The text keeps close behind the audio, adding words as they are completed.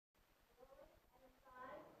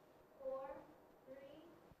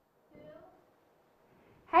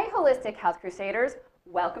Holistic Health Crusaders,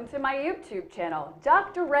 welcome to my YouTube channel,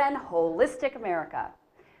 Dr. Ren Holistic America.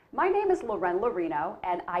 My name is Loren Lorino,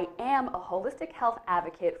 and I am a holistic health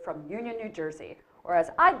advocate from Union, New Jersey, or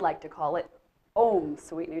as I'd like to call it, Om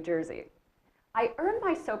Sweet New Jersey. I earned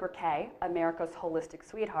my sobriquet, America's Holistic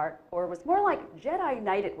Sweetheart, or was more like Jedi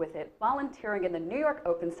Knighted with it, volunteering in the New York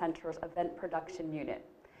Open Center's event production unit.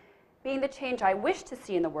 Being the change I wish to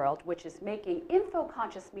see in the world, which is making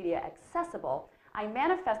info-conscious media accessible, I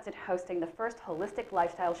manifested hosting the first holistic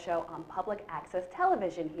lifestyle show on public access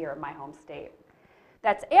television here in my home state.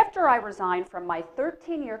 That's after I resigned from my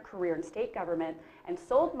 13-year career in state government and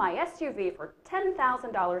sold my SUV for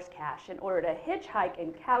 $10,000 cash in order to hitchhike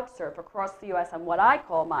and couch surf across the U.S. on what I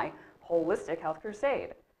call my holistic health crusade.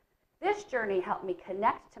 This journey helped me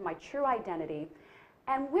connect to my true identity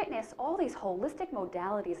and witness all these holistic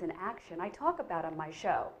modalities in action I talk about on my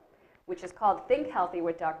show, which is called Think Healthy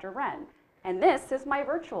with Dr. Ren. And this is my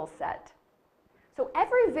virtual set. So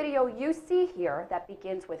every video you see here that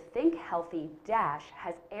begins with Think Healthy dash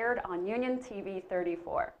has aired on Union TV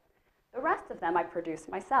 34. The rest of them I produce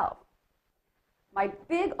myself. My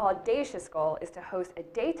big audacious goal is to host a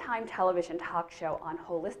daytime television talk show on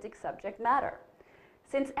holistic subject matter.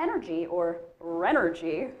 Since energy, or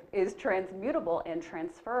Renergy, is transmutable and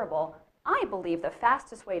transferable, I believe the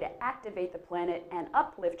fastest way to activate the planet and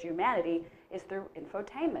uplift humanity is through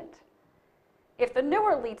infotainment. If the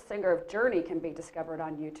newer lead singer of Journey can be discovered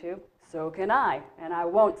on YouTube, so can I, and I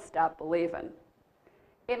won't stop believing.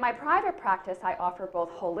 In my private practice, I offer both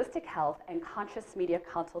holistic health and conscious media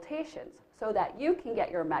consultations so that you can get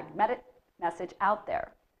your magnetic message out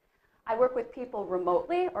there. I work with people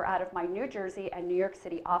remotely or out of my New Jersey and New York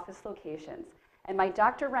City office locations, and my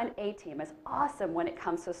Dr. Ren A team is awesome when it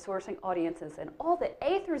comes to sourcing audiences and all the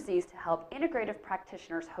A through Z's to help integrative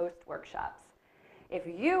practitioners host workshops. If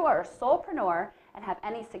you are a soulpreneur and have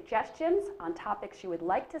any suggestions on topics you would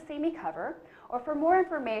like to see me cover, or for more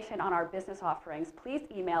information on our business offerings, please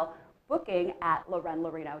email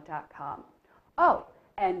booking@lorenlorino.com. Oh,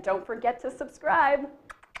 and don't forget to subscribe.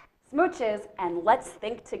 Smooches, and let's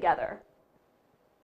think together.